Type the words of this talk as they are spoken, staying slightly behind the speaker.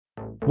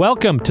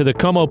Welcome to the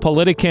KOMO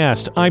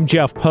Politicast. I'm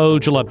Jeff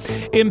Pogela.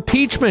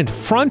 Impeachment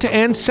front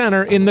and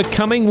center in the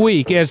coming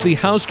week as the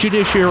House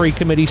Judiciary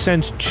Committee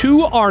sends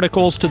 2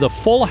 articles to the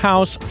full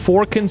House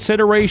for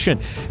consideration.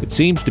 It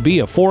seems to be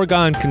a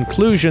foregone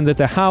conclusion that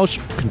the House,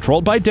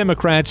 controlled by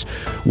Democrats,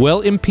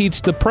 will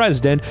impeach the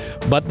president,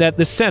 but that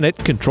the Senate,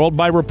 controlled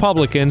by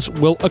Republicans,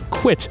 will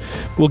acquit.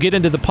 We'll get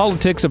into the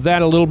politics of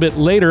that a little bit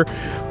later,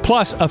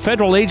 plus a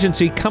federal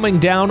agency coming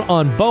down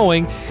on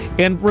Boeing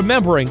and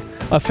remembering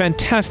a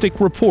fantastic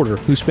reporter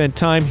who spent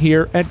time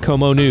here at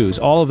KOMO News.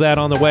 All of that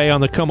on the way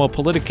on the KOMO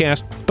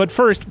Politicast. But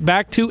first,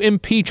 back to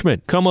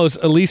impeachment. KOMO's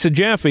Elisa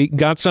Jaffe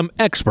got some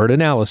expert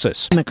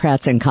analysis.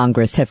 Democrats in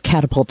Congress have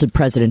catapulted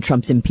President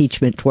Trump's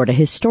impeachment toward a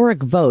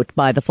historic vote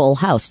by the full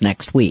House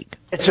next week.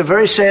 It's a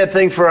very sad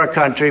thing for our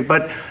country,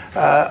 but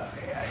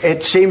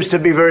it seems to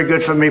be very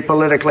good for me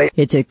politically.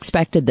 It's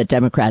expected that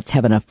Democrats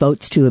have enough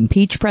votes to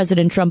impeach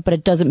President Trump, but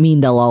it doesn't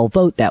mean they'll all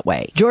vote that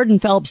way. Jordan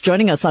Phelps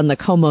joining us on the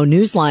KOMO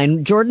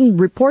Newsline. Jordan,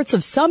 reports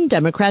of some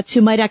Democrats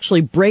who might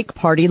actually break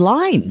party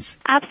lines.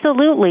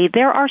 Absolutely.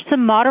 There are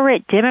some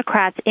moderate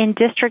Democrats in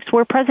districts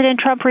where President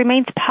Trump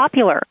remains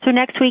popular. So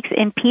next week's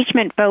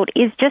impeachment vote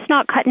is just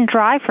not cut and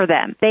dry for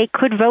them. They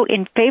could vote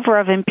in favor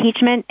of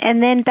impeachment,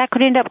 and then that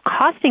could end up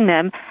costing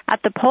them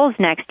at the polls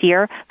next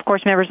year. Of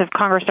course, members of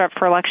Congress are up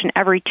for election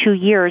every 2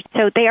 years,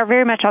 so they are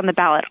very much on the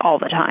ballot all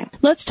the time.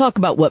 Let's talk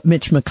about what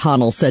Mitch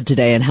McConnell said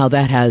today and how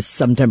that has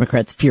some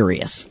Democrats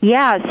furious.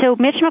 Yeah, so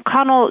Mitch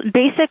McConnell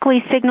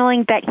basically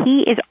signaling that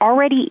he is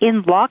already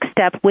in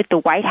lockstep with the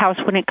White House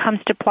when it comes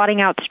to plotting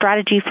out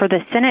strategy for the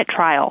Senate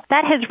trial.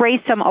 That has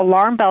raised some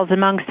alarm bells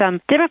among some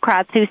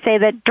Democrats who say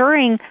that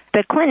during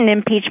the Clinton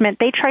impeachment,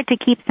 they tried to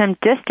keep some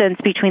distance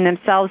between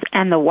themselves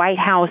and the White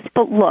House.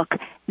 But look,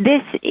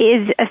 this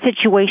is a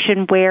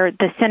situation where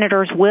the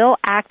senators will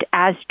act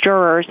as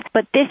jurors,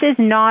 but this is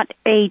not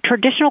a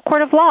traditional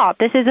court of law.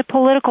 This is a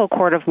political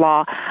court of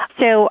law.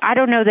 So I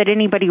don't know that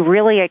anybody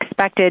really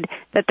expected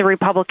that the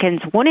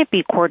Republicans wouldn't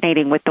be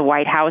coordinating with the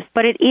White House,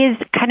 but it is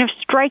kind of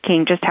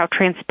striking just how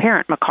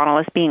transparent McConnell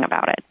is being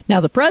about it.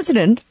 Now, the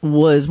president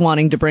was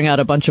wanting to bring out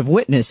a bunch of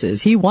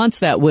witnesses. He wants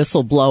that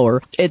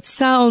whistleblower. It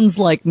sounds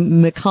like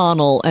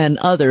McConnell and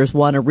others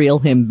want to reel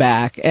him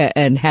back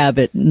and have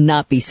it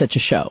not be such a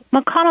show.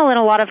 McConnell and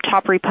a lot of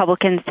top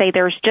Republicans say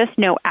there's just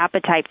no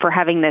appetite for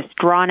having this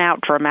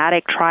drawn-out,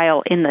 dramatic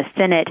trial in the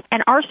Senate.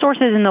 And our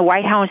sources in the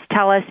White House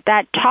tell us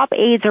that top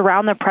aides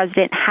around the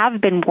president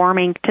have been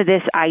warming to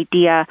this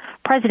idea.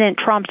 President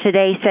Trump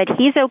today said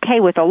he's okay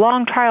with a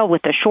long trial,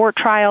 with a short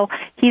trial.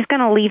 He's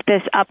going to leave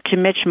this up to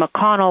Mitch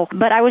McConnell.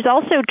 But I was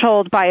also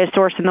told by a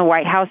source in the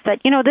White House that,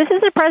 this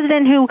is a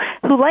president who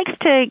likes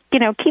to,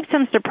 keep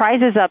some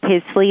surprises up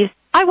his sleeves.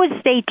 I would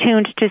stay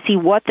tuned to see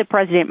what the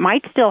president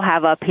might still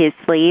have up his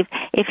sleeve,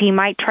 if he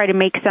might try to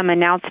make some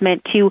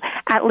announcement to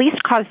at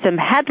least cause some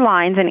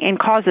headlines and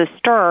cause a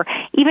stir,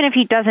 even if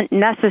he doesn't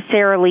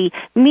necessarily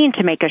mean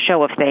to make a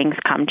show of things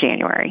come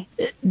January.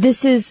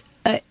 This is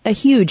a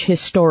huge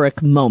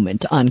historic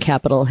moment on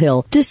Capitol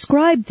Hill.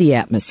 Describe the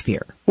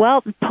atmosphere.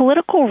 Well,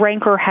 political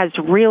rancor has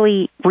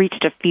really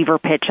reached a fever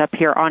pitch up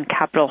here on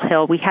Capitol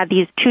Hill. We had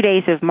these 2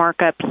 days of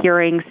markup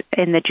hearings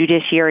in the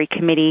Judiciary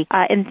Committee,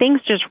 and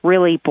things just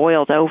really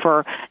boiled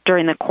over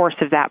during the course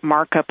of that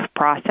markup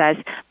process.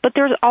 But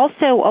there's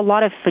also a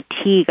lot of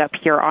fatigue up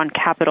here on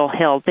Capitol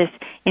Hill. This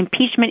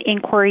impeachment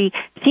inquiry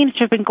seems to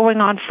have been going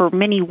on for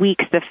many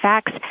weeks. The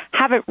facts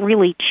haven't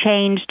really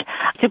changed,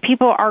 so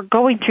people are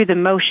going through the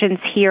motions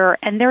here,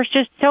 and there's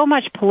just so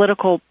much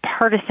political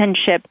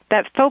partisanship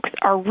that folks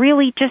are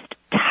really just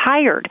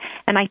tired.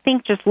 And I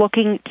think just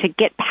looking to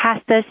get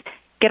past this,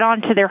 get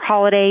on to their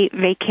holiday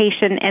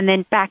vacation, and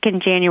then back in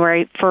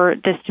January for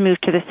this to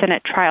move to the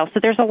Senate trial. So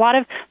there's a lot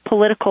of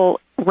political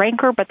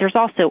rancor, but there's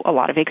also a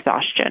lot of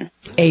exhaustion.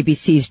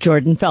 ABC's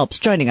Jordan Phelps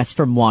joining us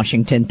from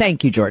Washington.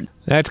 Thank you, Jordan.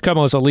 That's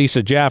KOMO's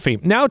Elisa Jaffe.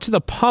 Now to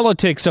the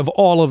politics of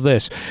all of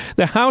this.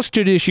 The House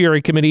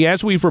Judiciary Committee,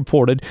 as we've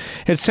reported,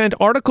 has sent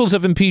articles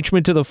of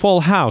impeachment to the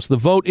full House. The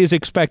vote is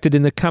expected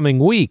in the coming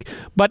week.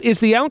 But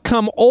is the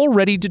outcome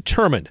already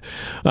determined?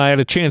 I had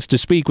a chance to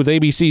speak with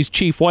ABC's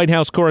chief White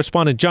House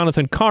correspondent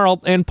Jonathan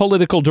Karl and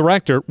political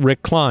director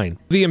Rick Klein.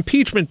 The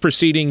impeachment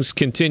proceedings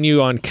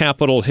continue on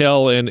Capitol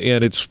Hill, and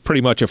it's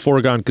pretty much a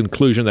foregone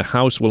conclusion the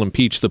House will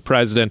impeach the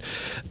president.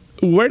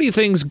 Where do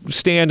things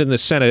stand in the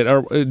Senate?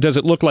 Or does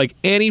it look like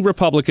any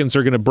Republicans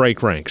are going to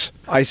break ranks?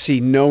 I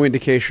see no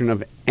indication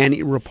of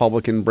any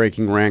Republican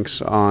breaking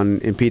ranks on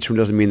impeachment.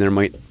 Doesn't mean there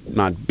might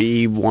not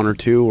be one or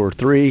two or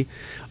three,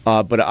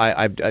 but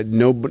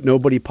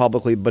nobody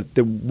publicly. But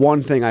the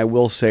one thing I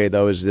will say,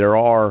 though, is there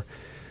are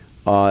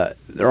a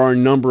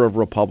number of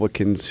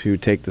Republicans who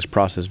take this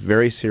process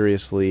very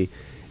seriously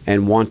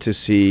and want to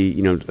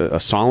see, a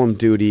solemn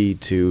duty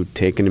to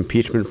take an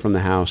impeachment from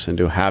the House and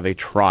to have a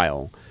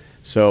trial.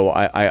 So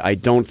I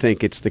don't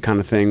think it's the kind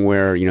of thing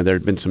where, there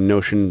had been some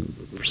notion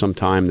for some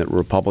time that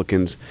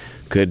Republicans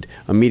could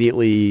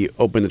immediately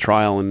open the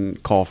trial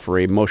and call for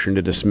a motion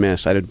to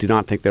dismiss. I do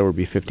not think there would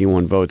be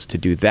 51 votes to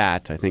do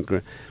that. I think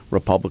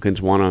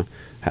Republicans want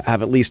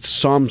have at least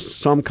some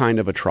kind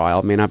of a trial.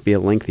 It may not be a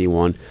lengthy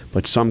one,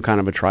 but some kind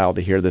of a trial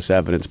to hear this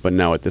evidence. But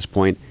no, at this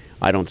point,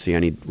 I don't see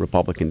any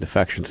Republican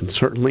defections, and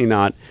certainly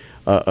not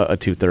a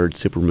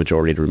two-thirds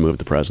supermajority to remove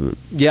the president.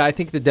 Yeah, I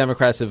think the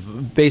Democrats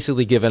have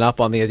basically given up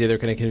on the idea they're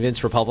going to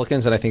convince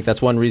Republicans, and I think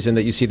that's one reason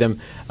that you see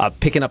them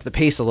picking up the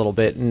pace a little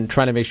bit and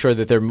trying to make sure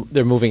that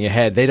they're moving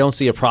ahead. They don't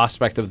see a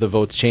prospect of the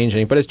votes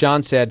changing. But as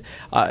John said,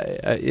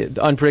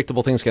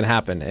 unpredictable things can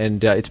happen,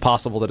 and it's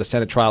possible that a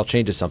Senate trial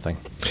changes something.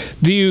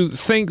 Do you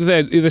think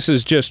that this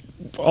is just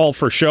all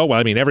for show? Well,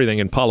 I mean, everything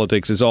in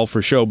politics is all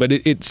for show, but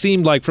it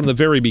seemed like from the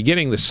very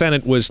beginning the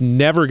Senate was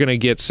never going to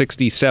get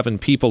 67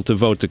 people to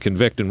vote to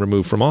convict and remove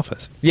from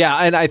office. Yeah,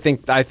 and I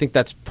think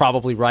that's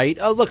probably right.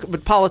 Look,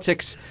 but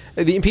politics,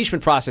 the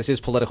impeachment process is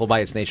political by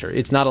its nature.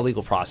 It's not a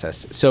legal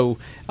process. So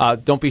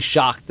don't be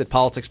shocked that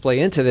politics play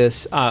into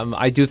this.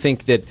 I do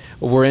think that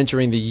we're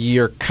entering the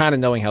year kind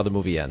of knowing how the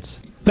movie ends.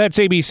 That's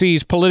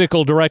ABC's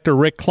political director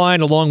Rick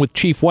Klein, along with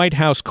Chief White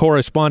House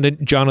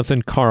correspondent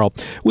Jonathan Karl.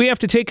 We have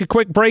to take a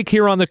quick break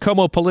here on the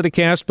KOMO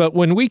Politicast, but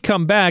when we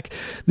come back,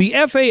 the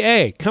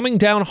FAA coming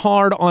down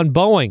hard on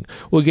Boeing.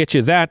 We'll get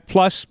you that,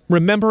 plus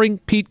remembering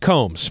Pete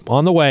Combs,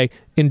 on the way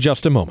in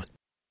just a moment.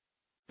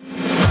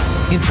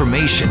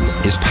 Information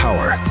is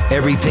power.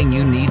 Everything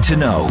you need to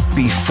know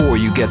before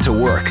you get to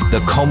work. The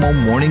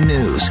KOMO Morning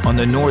News on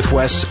the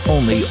Northwest's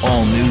only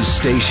all-news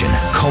station.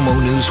 KOMO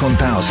News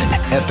 1000,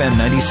 FM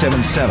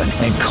 97.7,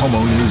 and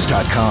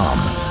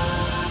KOMOnews.com.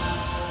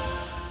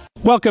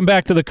 Welcome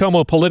back to the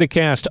KOMO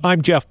Politicast.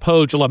 I'm Jeff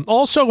Pogela.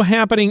 Also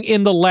happening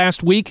in the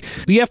last week,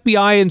 the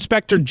FBI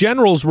Inspector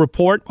General's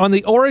report on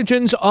the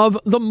origins of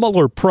the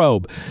Mueller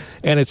probe.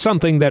 And it's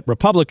something that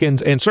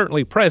Republicans and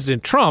certainly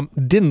President Trump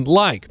didn't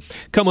like.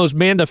 KOMO's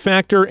Manda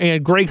Factor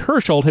and Greg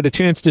Herschel had a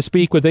chance to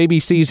speak with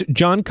ABC's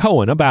John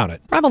Cohen about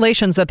it.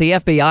 Revelations that the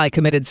FBI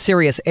committed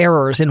serious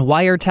errors in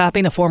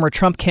wiretapping a former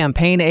Trump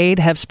campaign aide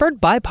have spurred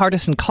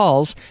bipartisan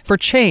calls for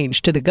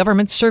change to the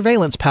government's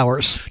surveillance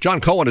powers. John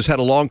Cohen has had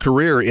a long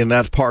career in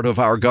that part of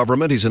our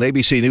government. He's an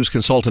ABC News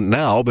consultant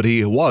now, but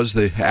he was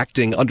the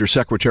acting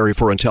Undersecretary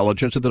for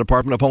Intelligence at the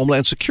Department of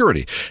Homeland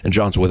Security. And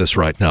John's with us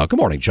right now. Good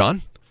morning,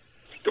 John.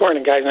 Good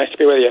morning, guys. Nice to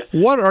be with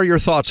you. What are your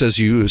thoughts as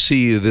you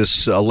see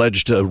this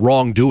alleged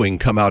wrongdoing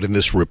come out in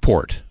this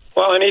report?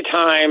 Well, any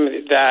time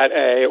that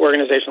an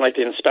organization like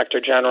the Inspector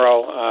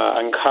General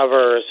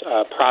uncovers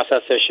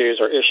process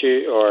issues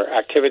or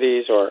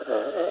activities or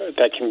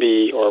that can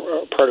be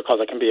or protocols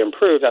that can be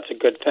improved, that's a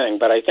good thing.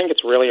 But I think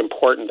it's really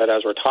important that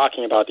as we're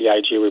talking about the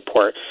IG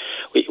report,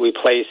 we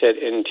place it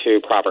into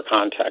proper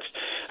context.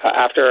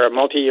 After a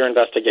multi-year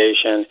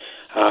investigation,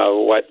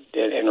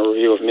 in a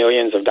review of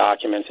millions of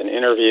documents and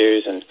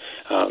interviews, and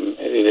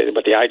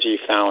what the IG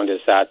found is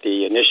that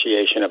the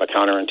initiation of a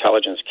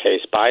counterintelligence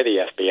case by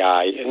the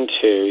FBI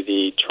into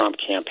the Trump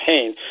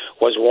campaign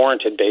was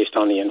warranted based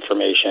on the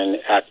information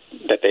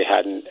that they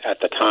had at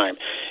the time.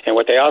 And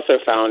what they also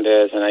found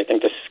is, and I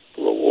think this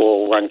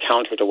will run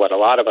counter to what a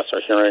lot of us are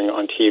hearing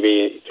on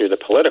TV through the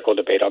political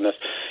debate on this,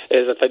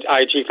 is that the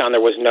IG found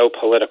there was no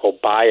political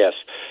bias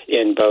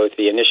in both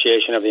the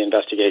initiation of the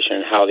investigation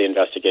and how the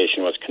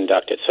investigation was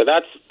conducted. So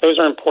those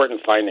are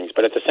important findings.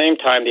 But at the same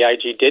time, the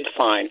IG did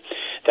find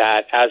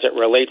that as it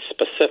relates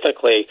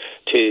specifically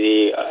to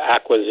the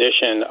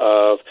acquisition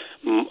of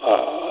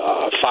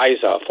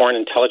FISA, Foreign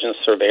Intelligence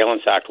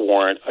Surveillance Act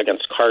warrant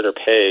against Carter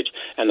Page,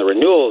 and the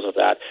renewals of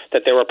that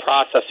there were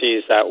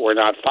processes that were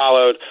not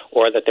followed,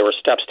 or that there were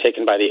steps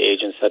taken by the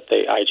agents that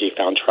the IG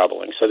found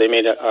troubling. So they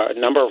made a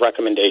number of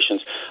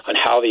recommendations on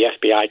how the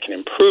FBI can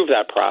improve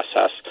that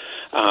process.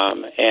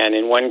 And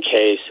in one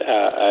case,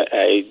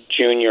 a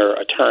junior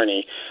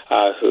attorney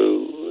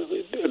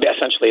who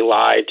essentially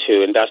lied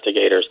to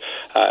investigators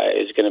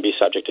is going to be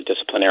subject to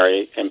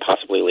disciplinary and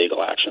possibly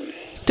legal action.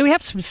 Do we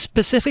have some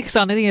specifics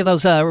on any of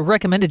those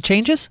recommended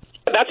changes?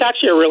 That's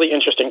actually a really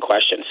interesting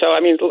question. So, I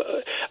mean,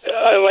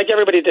 like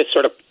everybody did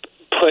sort of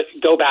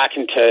go back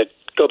in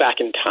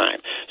time.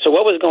 So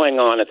what was going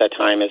on at that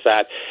time is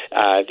that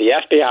the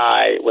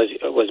FBI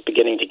was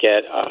beginning to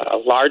get a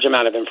large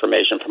amount of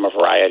information from a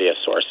variety of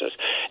sources,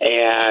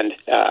 and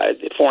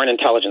foreign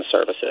intelligence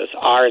services,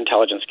 our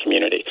intelligence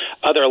community,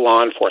 other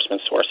law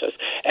enforcement sources.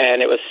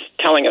 And it was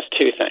telling us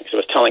two things. It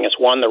was telling us,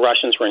 one, the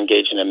Russians were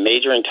engaged in a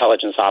major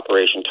intelligence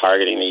operation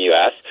targeting the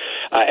U.S.,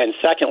 and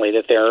secondly,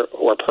 that there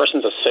were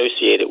persons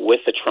associated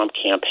with the Trump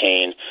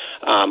campaign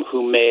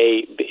who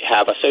may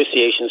have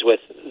associations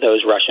with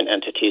those Russian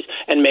entities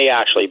and may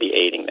actually be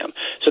aiding them.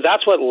 So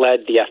that's what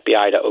led the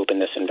FBI to open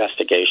this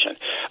investigation.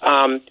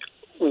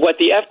 What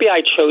the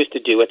FBI chose to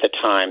do at the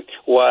time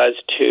was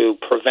to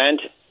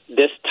prevent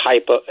this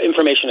type of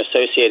information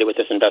associated with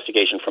this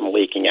investigation from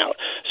leaking out.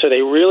 So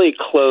they really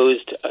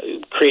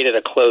created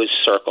a closed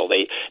circle.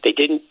 They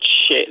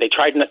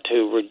tried not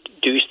to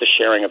reduce the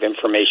sharing of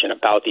information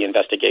about the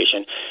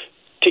investigation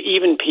to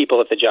even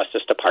people at the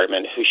Justice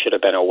Department who should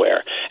have been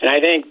aware. And I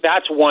think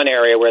that's one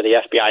area where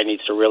the FBI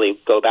needs to really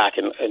go back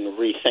and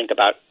rethink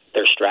about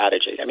their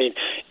strategy. I mean,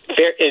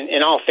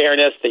 in all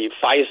fairness, the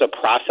FISA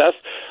process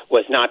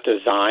was not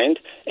designed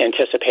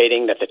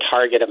anticipating that the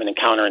target of an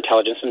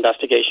counterintelligence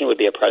investigation would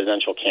be a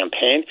presidential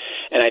campaign.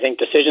 And I think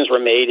decisions were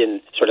made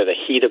in sort of the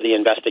heat of the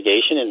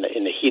investigation,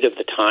 in the heat of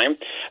the time,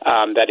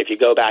 that if you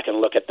go back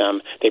and look at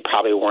them, they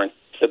probably weren't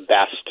the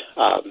best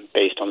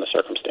based on the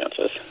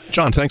circumstances.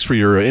 John, thanks for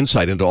your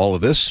insight into all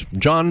of this.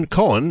 John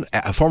Cohen,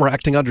 former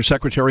acting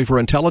undersecretary for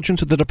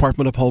intelligence at the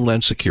Department of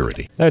Homeland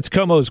Security. That's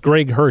KOMO's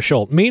Greg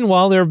Herschel.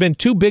 Meanwhile, there have been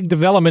two big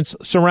developments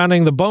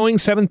surrounding the Boeing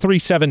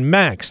 737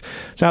 MAX.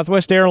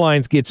 Southwest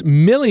Airlines gets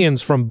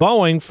millions from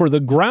Boeing for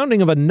the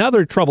grounding of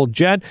another troubled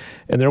jet,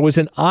 and there was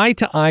an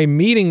eye-to-eye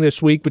meeting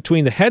this week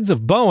between the heads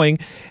of Boeing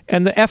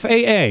and the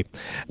FAA.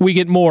 We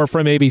get more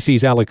from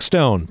ABC's Alex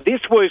Stone.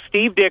 This was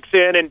Steve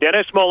Dickson and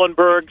Dennis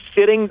Muhlenberg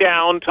sitting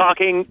down,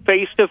 talking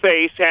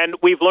face-to-face, and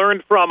we've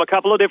learned from a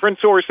couple of different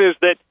sources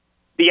that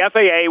the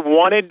FAA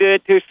wanted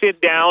to sit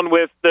down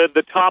with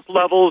the top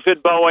levels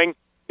at Boeing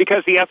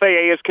because the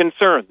FAA is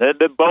concerned that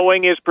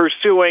Boeing is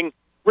pursuing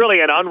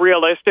really an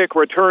unrealistic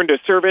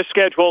return-to-service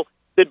schedule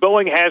that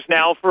Boeing has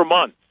now for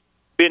months.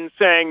 Been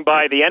saying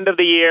by the end of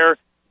the year,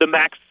 the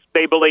MAX,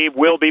 they believe,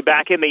 will be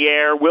back in the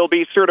air, will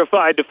be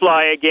certified to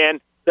fly again,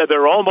 that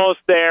they're almost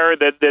there,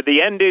 that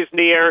the end is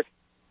near.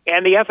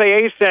 And the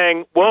FAA is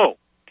saying, whoa,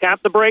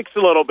 tap the brakes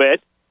a little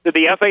bit, that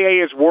the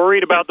FAA is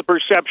worried about the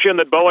perception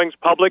that Boeing's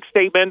public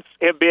statements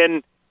have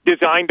been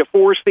designed to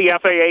force the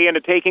FAA into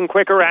taking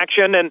quicker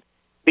action. And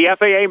the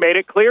FAA made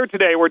it clear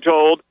today, we're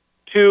told,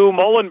 to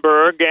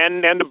Muhlenberg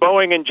and to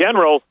Boeing in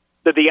general,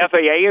 that the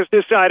FAA is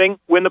deciding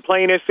when the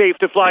plane is safe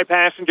to fly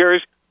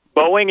passengers.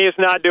 Boeing is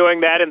not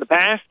doing that in the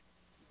past.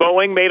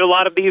 Boeing made a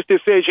lot of these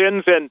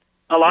decisions, and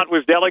a lot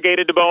was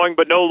delegated to Boeing,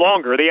 but no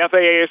longer. The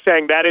FAA is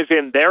saying that is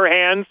in their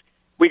hands.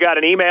 We got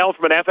an email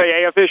from an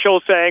FAA official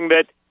saying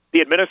that the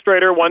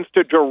administrator wants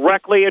to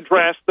directly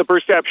address the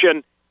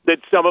perception that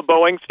some of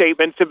Boeing's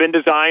statements have been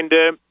designed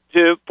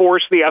to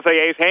force the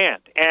FAA's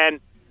hand, and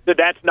that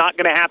that's not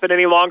going to happen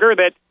any longer,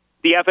 that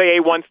the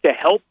FAA wants to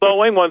help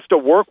Boeing, wants to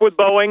work with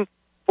Boeing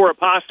for a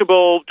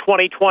possible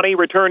 2020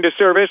 return to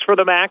service for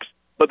the MAX,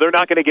 but they're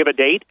not going to give a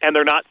date, and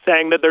they're not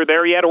saying that they're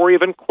there yet or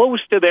even close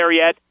to there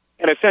yet,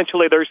 and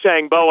essentially they're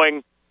saying,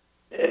 Boeing,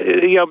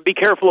 be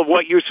careful of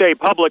what you say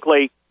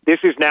publicly. This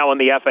is now in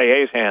the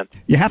FAA's hands.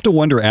 You have to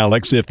wonder,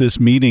 Alex, if this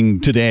meeting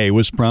today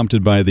was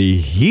prompted by the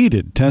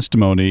heated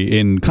testimony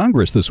in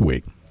Congress this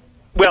week.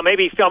 Well,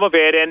 maybe some of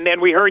it.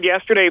 And we heard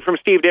yesterday from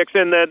Steve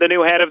Dickson, the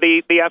new head of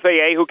the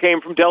FAA, who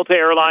came from Delta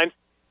Airlines,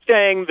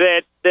 saying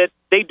that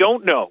they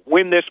don't know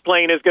when this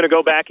plane is going to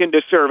go back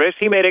into service.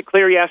 He made it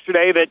clear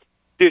yesterday that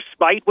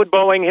despite what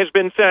Boeing has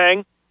been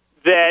saying,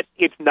 that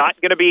it's not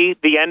going to be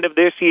the end of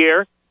this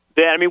year.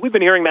 We've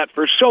been hearing that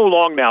for so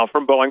long now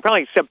from Boeing,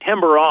 probably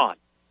September on,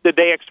 that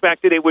they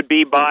expected it would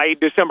be by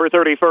December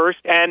 31st.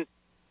 And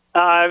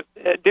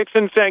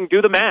Dixon's saying,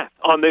 do the math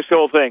on this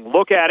whole thing.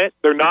 Look at it.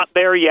 They're not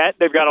there yet.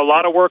 They've got a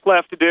lot of work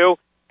left to do,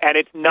 and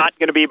it's not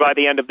going to be by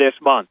the end of this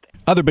month.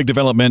 Other big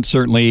development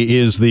certainly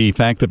is the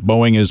fact that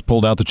Boeing has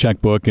pulled out the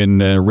checkbook and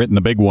written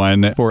the big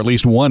one for at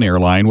least one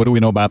airline. What do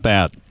we know about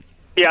that?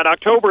 Yeah, in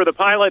October, the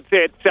pilots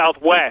at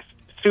Southwest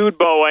sued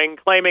Boeing,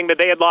 claiming that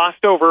they had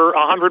lost over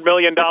 $100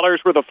 million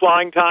worth of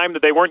flying time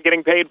that they weren't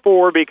getting paid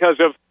for because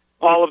of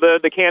all of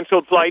the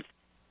canceled flights.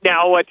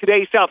 Now,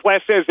 today,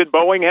 Southwest says that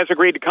Boeing has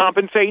agreed to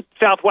compensate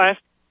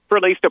Southwest for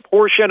at least a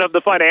portion of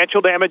the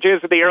financial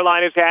damages that the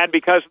airline has had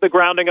because of the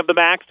grounding of the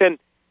MAX. And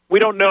we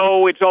don't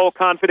know, it's all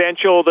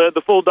confidential,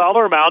 the full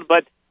dollar amount,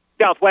 but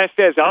Southwest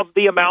says of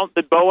the amount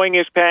that Boeing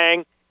is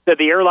paying, that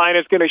the airline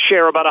is going to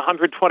share about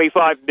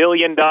 $125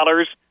 million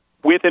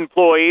with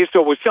employees.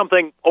 So it was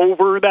something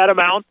over that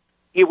amount,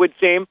 it would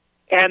seem.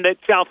 And that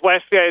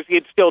Southwest says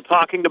it's still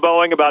talking to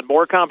Boeing about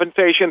more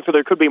compensation, so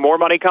there could be more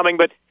money coming.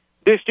 But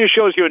this just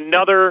shows you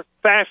another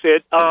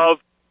facet of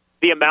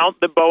the amount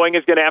that Boeing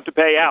is going to have to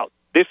pay out.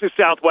 This is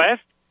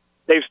Southwest.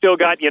 They've still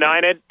got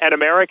United and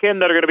American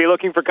that are going to be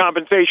looking for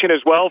compensation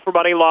as well for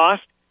money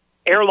lost.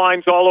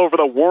 Airlines all over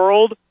the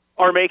world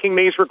are making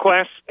these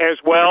requests as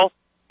well.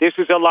 This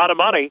is a lot of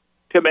money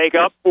to make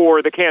up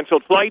for the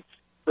canceled flights,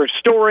 for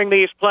storing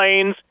these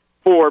planes,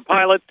 for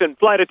pilots and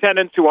flight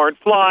attendants who aren't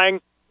flying,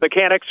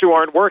 mechanics who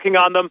aren't working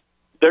on them.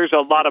 There's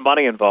a lot of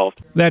money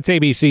involved. That's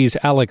ABC's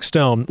Alex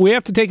Stone. We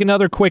have to take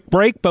another quick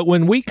break, but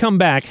when we come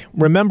back,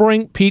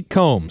 remembering Pete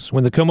Combs,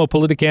 when the KOMO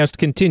Politicast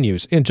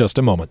continues in just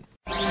a moment.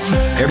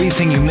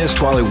 Everything you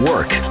missed while at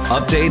work,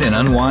 update and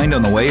unwind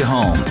on the way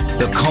home.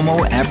 The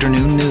KOMO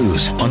Afternoon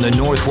News on the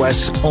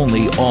Northwest's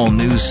only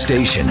all-news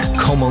station,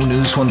 KOMO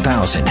News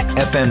 1000,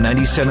 FM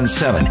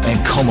 97.7,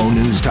 and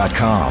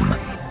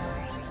KOMONews.com.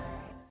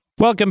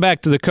 Welcome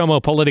back to the KOMO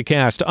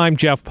Politicast. I'm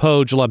Jeff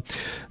Pogela.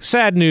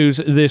 Sad news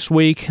this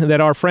week that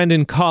our friend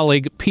and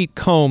colleague Pete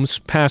Combs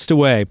passed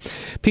away.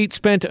 Pete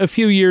spent a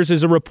few years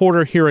as a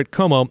reporter here at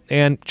KOMO,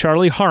 and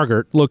Charlie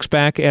Hargert looks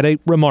back at a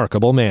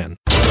remarkable man.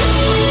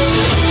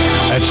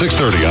 At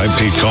 6:30, I'm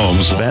Pete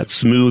Combs. That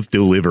smooth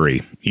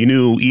delivery. You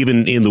knew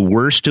even in the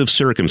worst of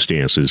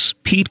circumstances,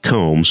 Pete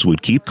Combs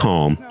would keep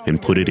calm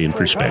and put it in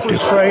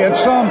perspective. And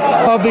some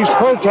of these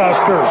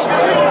protesters,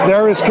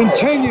 there is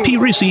continued. Pete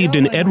received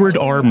an Edward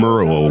R.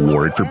 Murrow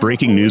Award for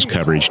breaking news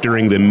coverage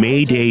during the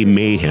May Day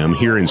mayhem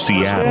here in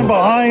Seattle. Stand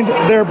behind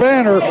their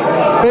banner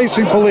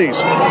facing police.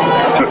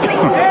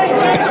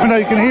 Now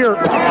you can hear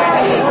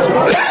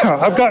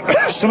I've got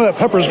some of that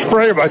pepper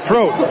spray in my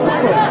throat.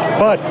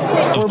 But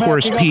of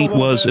course, Pete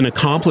was an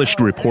accomplished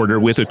reporter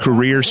with a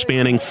career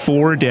spanning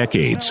 4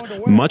 decades,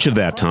 much of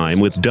that time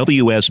with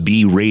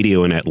WSB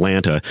Radio in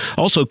Atlanta,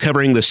 also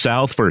covering the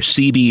South for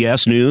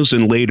CBS News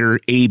and later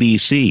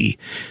ABC.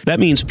 That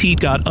means Pete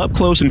got up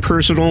close and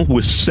personal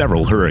with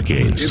several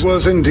hurricanes. It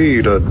was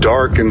indeed a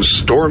dark and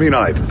stormy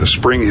night at the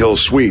Spring Hill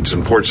Suites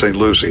in Port St.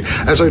 Lucie.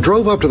 As I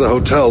drove up to the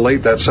hotel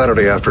late that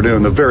Saturday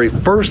afternoon, the very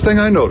first thing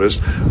I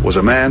noticed was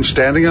a man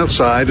standing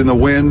outside in the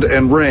wind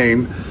and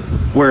rain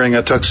wearing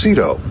a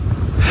tuxedo.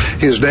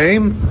 His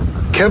name?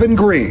 Kevin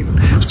Green.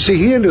 See,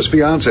 he and his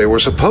fiancée were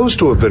supposed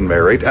to have been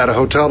married at a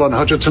hotel on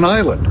Hutchinson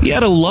Island. He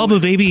had a love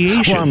of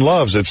aviation. One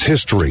loves its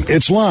history,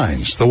 its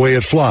lines, the way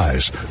it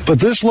flies. But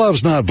this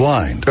love's not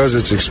blind. Because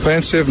it's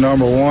expensive,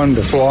 number one,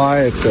 to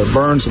fly. It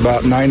burns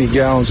about 90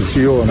 gallons of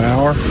fuel an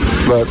hour.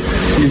 But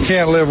you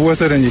can't live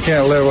with it and you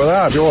can't live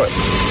without joy.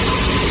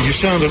 You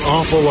sound an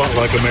awful lot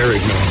like a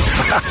married man.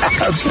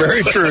 That's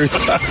very true.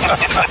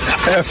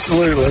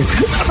 Absolutely.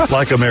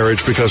 Like a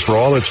marriage, because for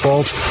all its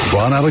faults,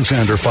 Ron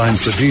Alexander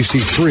finds the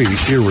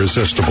DC-3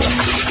 irresistible.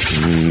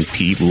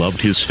 Pete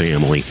loved his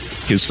family.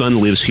 His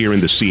son lives here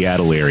in the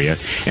Seattle area,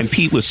 and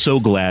Pete was so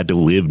glad to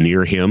live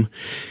near him.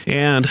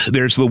 And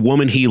there's the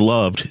woman he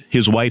loved,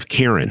 his wife,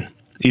 Karen.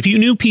 If you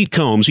knew Pete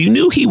Combs, you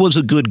knew he was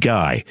a good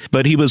guy,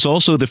 but he was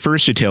also the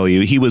first to tell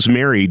you he was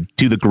married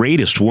to the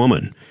greatest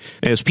woman.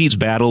 As Pete's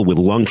battle with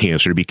lung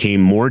cancer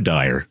became more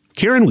dire,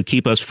 Karen would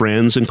keep us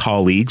friends and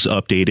colleagues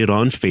updated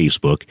on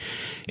Facebook.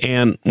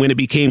 And when it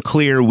became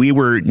clear we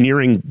were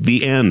nearing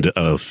the end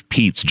of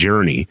Pete's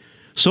journey,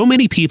 so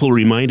many people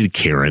reminded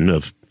Karen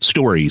of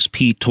stories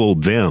Pete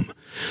told them.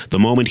 The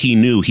moment he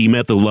knew he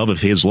met the love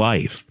of his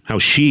life, how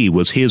she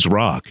was his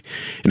rock,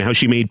 and how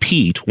she made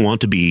Pete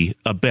want to be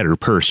a better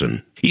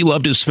person. He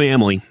loved his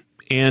family,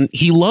 and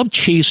he loved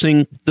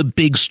chasing the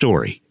big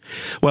story.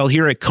 While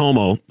here at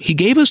KOMO, he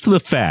gave us the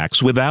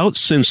facts without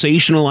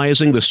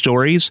sensationalizing the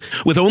stories.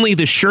 With only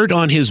the shirt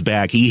on his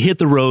back, he hit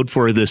the road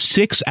for the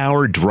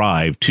 6-hour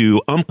drive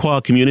to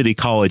Umpqua Community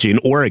College in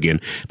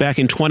Oregon back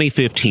in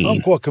 2015.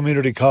 Umpqua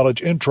Community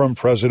College interim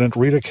president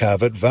Rita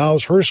Cavett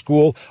vows her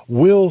school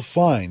will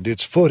find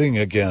its footing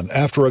again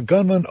after a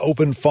gunman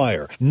opened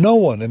fire. No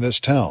one in this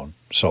town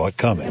saw it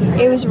coming.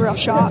 It was a real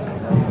shock.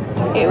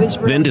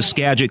 Then to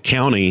Skagit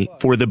County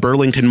for the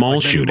Burlington Mall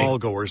shooting.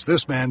 Mallgoers,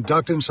 this man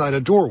ducked inside a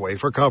doorway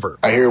for cover.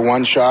 I hear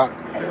one shot,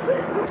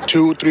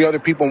 2, 3 other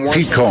people.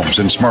 Pete Combs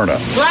in Smyrna.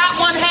 Flat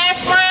one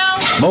hash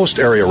brown. Most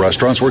area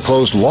restaurants were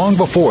closed long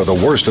before the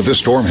worst of this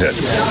storm hit.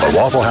 But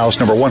Waffle House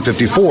number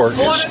 154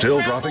 is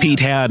still dropping.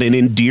 Pete had an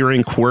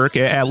endearing quirk,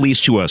 at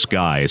least to us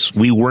guys.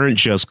 We weren't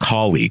just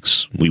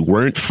colleagues. We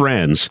weren't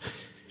friends.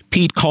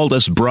 Pete called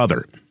us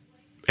brother.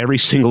 Every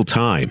single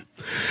time.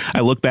 I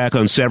look back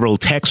on several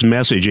text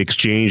message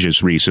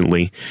exchanges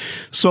recently.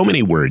 So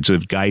many words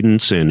of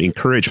guidance and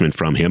encouragement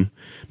from him,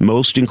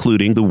 most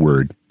including the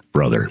word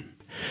brother.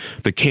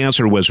 The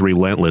cancer was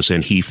relentless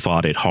and he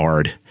fought it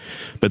hard.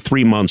 But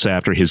 3 months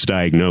after his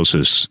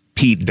diagnosis,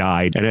 Pete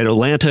died at an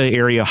Atlanta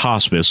area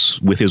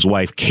hospice with his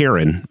wife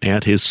Karen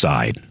at his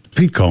side.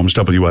 Pete Combs,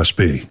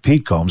 WSB.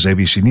 Pete Combs,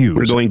 ABC News.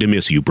 We're going to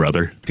miss you,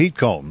 brother. Pete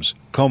Combs,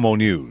 KOMO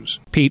News.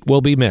 Pete will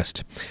be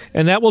missed.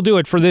 And that will do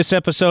it for this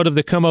episode of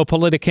the KOMO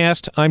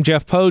Politicast. I'm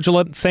Jeff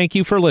Pogula. Thank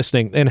you for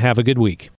listening and have a good week.